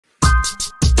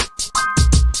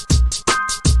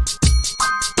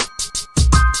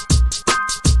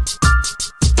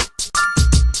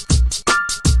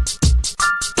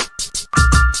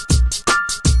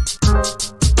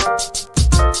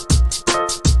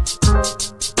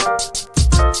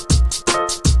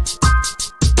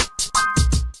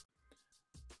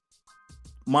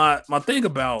my thing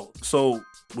about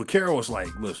with Carol is like,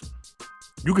 listen,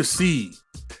 you can see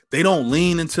they don't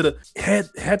lean into the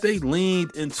had they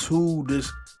leaned into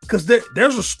this, because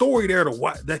there's a story there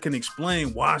that can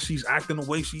explain why she's acting the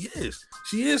way she is.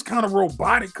 She is kind of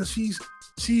robotic because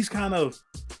she's kind of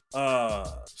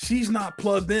she's not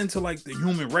plugged into like the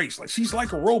human race. Like she's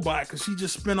like a robot because she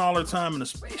just spent all her time in a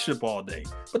spaceship all day.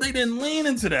 But they didn't lean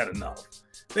into that enough.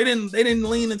 They didn't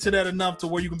lean into that enough to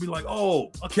where you can be like,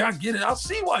 oh, okay, I get it. I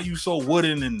see why you so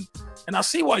wooden and I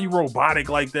see why you robotic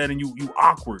like that and you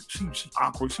awkward. She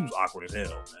awkward. She was awkward as hell,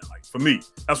 man. Like for me,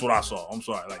 that's what I saw. I'm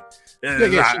sorry. Like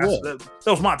that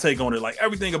was my take on it. Like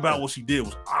everything about what she did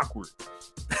was awkward.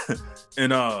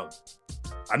 And I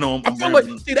know I felt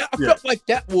like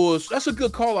that's a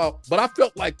good call out, but I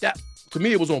felt like that to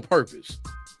me it was on purpose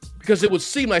because it would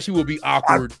seem like she would be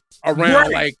awkward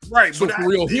around some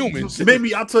real humans.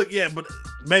 Maybe I took but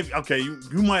maybe okay,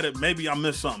 you might have maybe I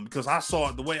missed something because I saw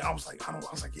it the way I was like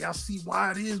I see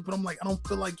why it is, but I'm like I don't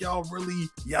feel like y'all really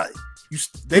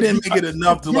they didn't make it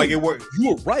enough to like it worked.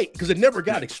 You were right because it never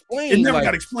got explained. It never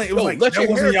got explained. It was like that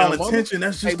wasn't y'all intention.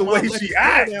 That's just the way she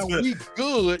acts. We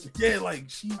good. Yeah, like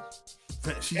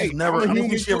she's never. I don't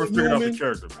think she ever figured out the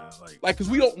character, man. Like, because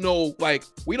we don't know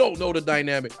the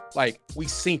dynamic. Like, we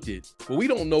synced it, but we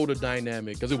don't know the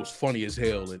dynamic because it was funny as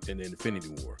hell in Infinity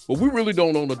War. But we really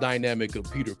don't know the dynamic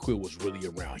of Peter Quill was really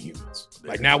around humans.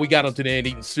 Like now we got him to the end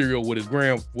eating cereal with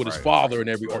his father and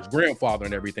his grandfather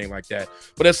and everything like that.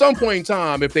 But at some point in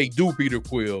time, if they do Peter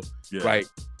Quill, right?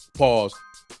 Pause.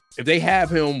 If they have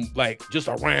him like just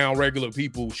around regular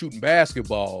people shooting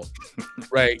basketball,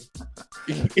 right?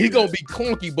 He's gonna be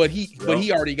clunky, but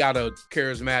he already got a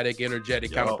charismatic,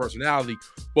 energetic kind of personality.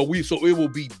 But so it will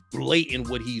be blatant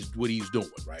what he's doing,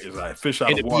 right? It's like fish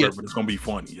out of water, but it's gonna be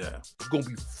funny. Yeah, it's gonna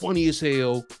be funny as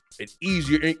hell and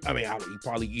easier. I mean, he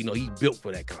probably he built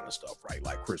for that kind of stuff, right?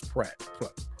 Like Chris Pratt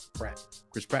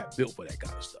built for that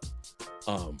kind of stuff.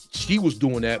 She was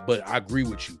doing that, but I agree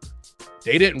with you.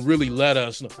 They didn't really let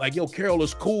us know. Like, yo, Carol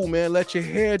is cool, man. Let your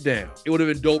hair down. It would have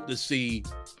been dope to see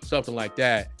something like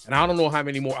that. And I don't know how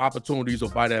many more opportunities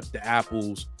of bite at the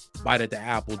apple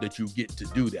that you get to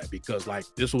do that, because like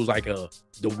this was like the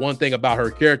one thing about her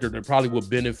character that probably would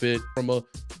benefit from a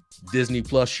Disney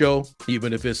Plus show,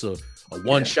 even if it's a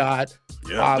one shot,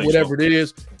 whatever it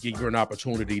is, give her an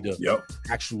opportunity to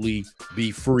actually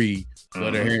be free,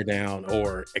 let her hair down,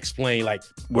 or explain like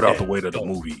without the weight of the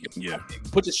movie. Yeah,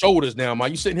 put your shoulders down,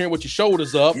 man. You sitting here with your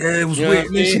shoulders up. Yeah, it was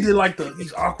weird. She did like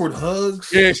these awkward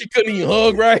hugs. Yeah, she couldn't even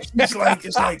hug, right? It's like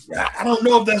I don't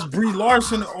know if that's Brie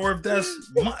Larson or if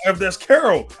that's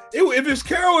Carol. If it's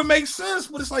Carol, it makes sense,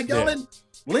 but it's like y'all didn't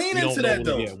lean into that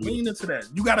though. Lean into that.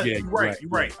 You gotta. You're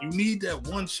right. You need that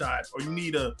one shot, or you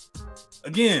need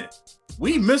again.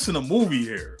 We missing a movie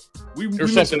here.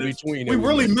 There's something between. We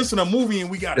really missing a movie, and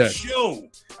we got a show.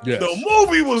 Yes. The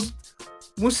movie was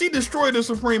when she destroyed the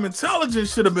Supreme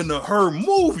Intelligence. Should have been her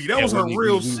movie. That was her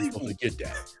real sequel. To get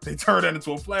that, they turned that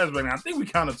into a flashback. And I think we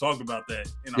kind of talked about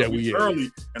that in our early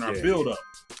in our build up.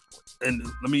 And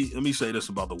let me say this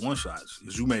about the one shots,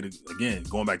 because you made it again.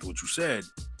 Going back to what you said,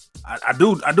 I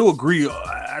do agree.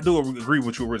 I do agree with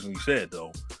what you originally said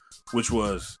though, which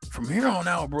was from here on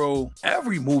out, bro.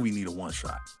 Every movie need a one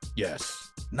shot.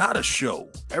 Yes, not a show.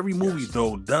 Every movie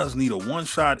though does need a one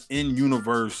shot in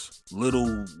universe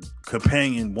little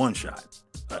companion one shot.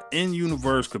 In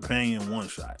universe companion one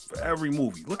shot for every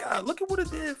movie. Look at what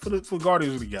it did for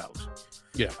Guardians of the Galaxy.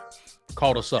 Yeah.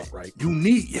 Caught us up, right? You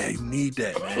need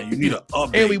that, man. You need an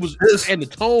update. And the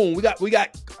tone. We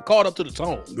got caught up to the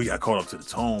tone. We got caught up to the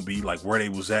tone, be like where they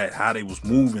was at, how they was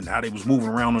moving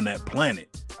around on that planet.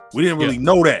 We didn't really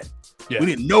know that. Yeah. We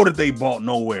didn't know that they bought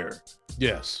nowhere.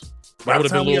 Yes. By the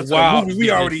time we got to the movie,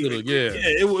 we already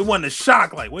it wasn't a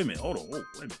shock. Like, wait a minute, hold on, wait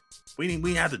a minute. We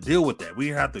didn't have to deal with that. We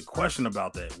didn't have to question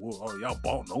about that. Well, y'all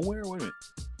bought nowhere? Wait a minute.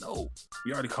 No,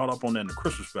 we already caught up on that in the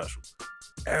Christmas special.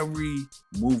 Every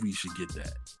movie should get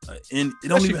that, and it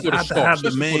don't even have to have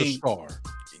the main star.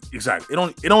 Exactly.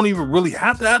 It don't even really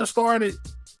have to have a star in it,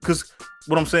 because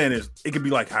what I'm saying is it could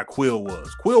be like how Quill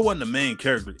was. Quill wasn't the main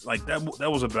character. Like that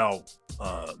was about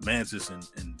Mantis and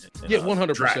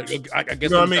 100%. I guess you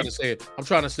know I'm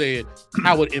trying to say it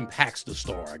how it impacts the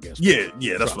star. I guess.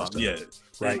 Yeah, that's what.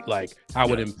 Right, like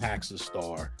how it impacts the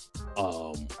star.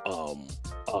 Now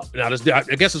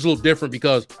I guess it's a little different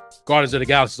because Guardians of the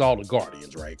Galaxy is all the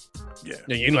Guardians, right? Yeah,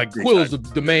 and like Quill's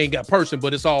the main person,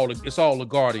 but it's all the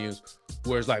Guardians.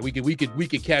 Whereas like we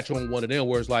could catch on one of them.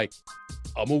 Whereas like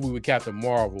a movie with Captain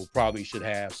Marvel probably should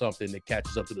have something that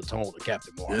catches up to the tone of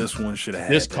Captain Marvel. This one should have.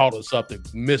 This caught us up to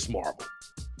Miss Marvel.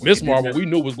 Miss Marvel, we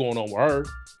knew what was going on with her.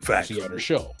 Fact. She had her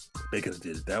show. They could have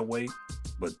did it that way.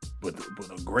 But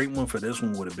a great one for this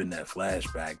one would have been that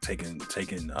flashback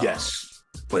taking. Yes.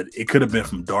 But it could have been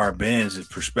from Darben's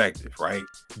perspective, right?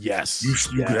 Yes. You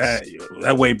could have,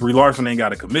 that way Brie Larson ain't got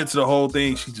to commit to the whole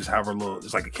thing. She just have her little,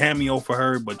 it's like a cameo for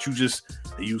her, but you just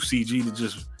use CG to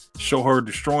just show her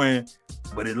destroying,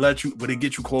 but it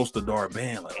gets you close to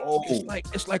Darben. Like, oh,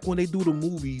 it's like when they do the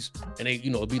movies and they,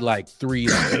 it'd be like 3,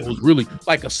 it was really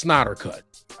like a Snyder cut.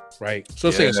 Right.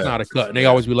 So say a Snyder cut, and they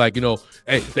always be like,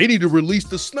 hey, they need to release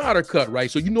the Snyder cut,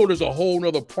 right? So there's a whole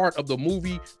nother part of the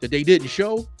movie that they didn't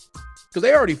show.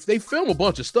 Because they film a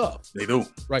bunch of stuff. They do.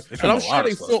 Right. And I'm sure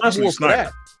they film more for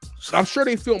that. I'm sure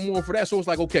they film more for that. So it's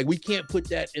like, okay, we can't put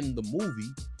that in the movie.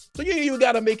 So you ain't even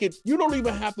got to make it, you don't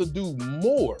even have to do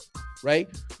more. Right.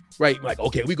 Right. Like,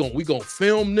 okay, we're gonna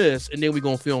film this and then we're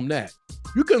gonna film that.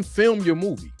 You can film your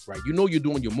movie, right? You're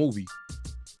doing your movie.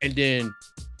 And then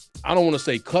I don't want to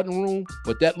say cutting room,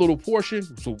 but that little portion,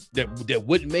 so that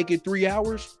wouldn't make it 3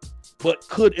 hours, but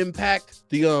could impact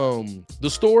the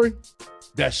story.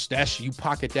 That's you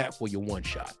pocket that for your one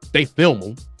shot. They film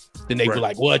them, then they be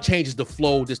like, well, it changes the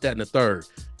flow, this, that, and the third.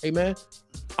 Hey man,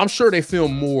 I'm sure they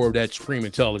film more of that Supreme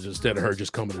Intelligence instead of her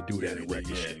just coming to do that in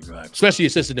regular shit. Exactly. Especially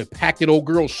since it impacted old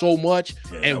girl so much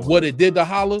and what it did to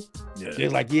Holla. Yeah. They're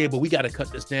like, but we got to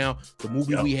cut this down. The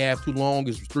movie we have too long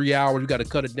is 3 hours. We got to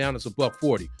cut it down. It's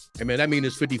 $140. Hey man, that means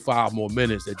it's 55 more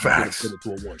minutes that you could have put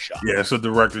into a one shot. Yeah, it's a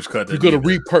director's cut. You could have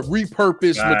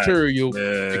repurposed material.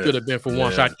 It could have been for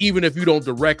one shot, even if you don't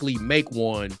directly make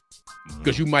one.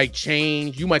 Because you might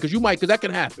change, because that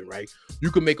can happen, right? You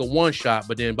can make a one shot,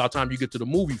 but then by the time you get to the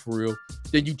movie for real,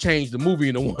 then you change the movie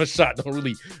and the one shot don't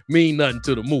really mean nothing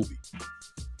to the movie,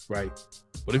 right?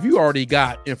 But if you already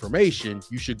got information,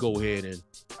 you should go ahead and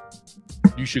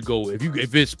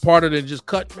if it's part of the just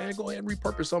cut, man, go ahead and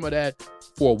repurpose some of that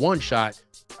for a one shot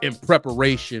in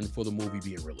preparation for the movie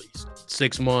being released.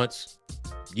 6 months,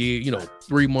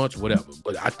 3 months, whatever.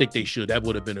 But I think they should. That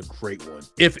would have been a great one.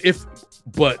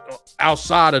 But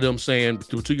outside of them saying,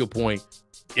 to your point,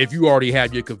 if you already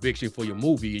have your conviction for your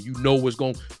movie and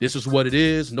this is what it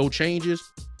is, no changes,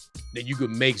 then you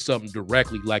could make something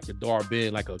directly like the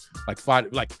Darben,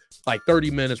 like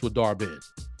 30 minutes with Darben,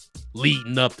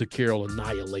 leading up to Carol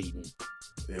annihilating.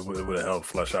 It would have helped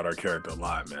flesh out our character a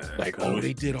lot, man. Like,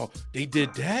 they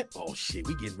did that. Oh shit,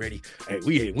 we getting ready. Hey,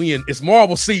 we in it's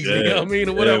Marvel season, you know what I mean,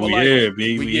 or whatever.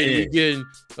 We getting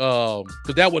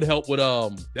because that would help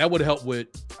with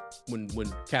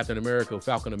when Captain America,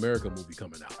 Falcon America movie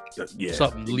coming out.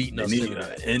 Something leading us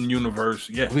in universe.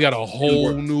 Yeah, we got a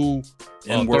whole new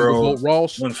Thunderbolt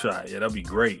Ross one shot. Yeah, that'd be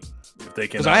great. If they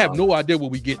can, because I have no idea what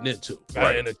we're getting into,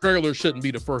 and the trailer shouldn't be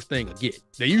the first thing I get.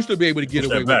 They used to be able to get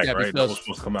away with that because that was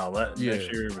supposed to come out next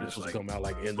year. But it's supposed to come out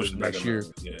like end of next year.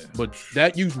 Yeah. But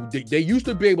they used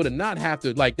to be able to not have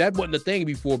to, like, that wasn't a thing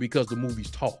before because the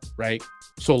movies talk, right?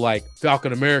 So like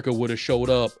Falcon America would have showed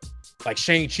up, like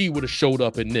Shang-Chi would have showed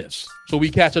up in this. So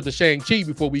we catch up to Shang-Chi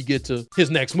before we get to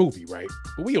his next movie, right?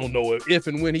 But we don't know if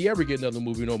and when he ever get another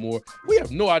movie no more. We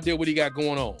have no idea what he got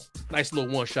going on. Nice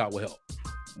little one shot will help.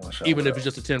 Even if it's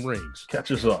just a 10 rings. Catch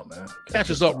us up, man.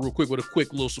 Catch us up real quick with a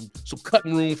quick little some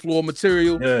cutting room floor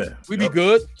material. Yeah. We be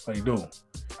good. That's how you do.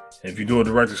 If you do a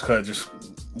director's cut, just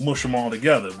mush them all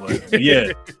together. But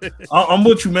yeah, I'm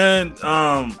with you, man.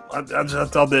 I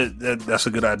thought that's a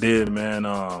good idea, man.